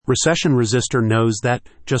Recession Resistor knows that,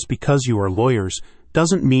 just because you are lawyers,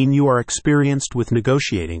 doesn't mean you are experienced with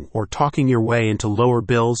negotiating or talking your way into lower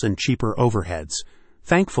bills and cheaper overheads.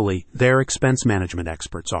 Thankfully, their expense management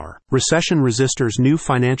experts are. Recession Resistor's new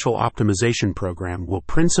financial optimization program will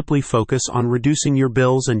principally focus on reducing your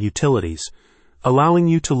bills and utilities, allowing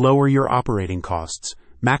you to lower your operating costs,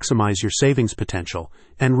 maximize your savings potential,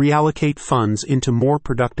 and reallocate funds into more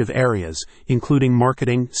productive areas, including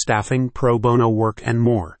marketing, staffing, pro bono work, and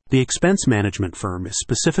more. The expense management firm is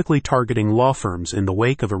specifically targeting law firms in the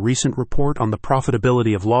wake of a recent report on the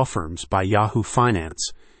profitability of law firms by Yahoo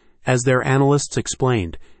Finance. As their analysts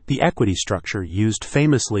explained, the equity structure used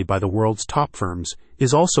famously by the world's top firms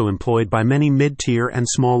is also employed by many mid-tier and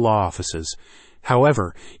small law offices.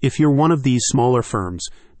 However, if you're one of these smaller firms,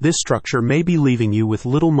 this structure may be leaving you with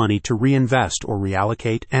little money to reinvest or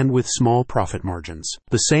reallocate and with small profit margins.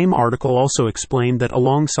 The same article also explained that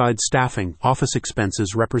alongside staffing, office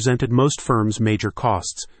expenses represented most firms' major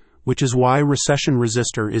costs, which is why Recession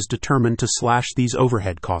Resistor is determined to slash these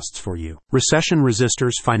overhead costs for you. Recession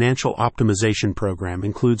Resistor's financial optimization program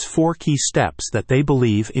includes 4 key steps that they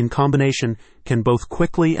believe, in combination, can both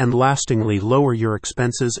quickly and lastingly lower your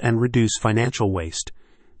expenses and reduce financial waste.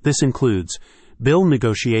 This includes bill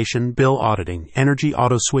negotiation, bill auditing, energy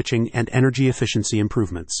auto-switching, and energy efficiency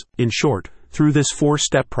improvements. In short, through this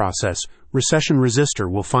 4-step process, Recession Resistor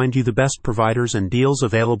will find you the best providers and deals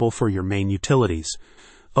available for your main utilities: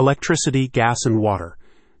 electricity, gas, and water.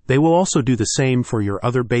 They will also do the same for your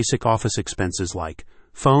other basic office expenses like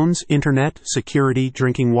phones, internet, security,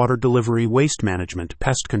 drinking water delivery, waste management,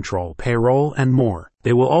 pest control, payroll, and more.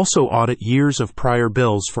 They will also audit years of prior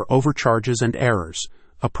bills for overcharges and errors,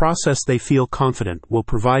 a process they feel confident will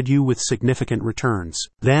provide you with significant returns.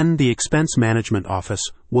 Then, the expense management office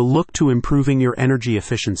will look to improving your energy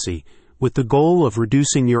efficiency with the goal of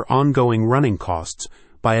reducing your ongoing running costs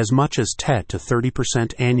by as much as 10 to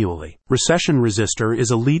 30% annually. Recession Resistor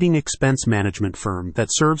is a leading expense management firm that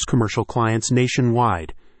serves commercial clients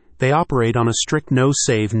nationwide. They operate on a strict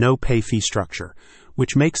no-save, no-pay fee structure,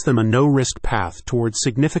 which makes them a no-risk path towards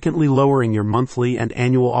significantly lowering your monthly and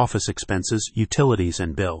annual office expenses, utilities,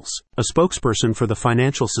 and bills. A spokesperson for the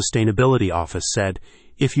Financial Sustainability Office said,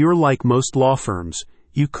 "If you're like most law firms,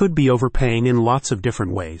 you could be overpaying in lots of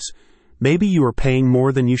different ways. Maybe you are paying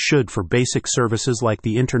more than you should for basic services like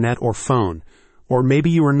the internet or phone, or maybe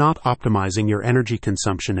you are not optimizing your energy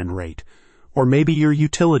consumption and rate, or maybe your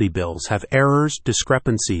utility bills have errors,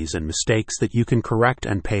 discrepancies, and mistakes that you can correct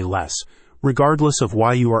and pay less. Regardless of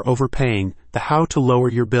why you are overpaying, the how to lower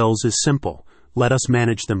your bills is simple. Let us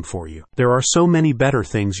manage them for you. There are so many better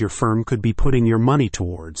things your firm could be putting your money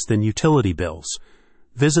towards than utility bills."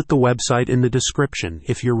 Visit the website in the description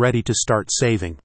if you're ready to start saving.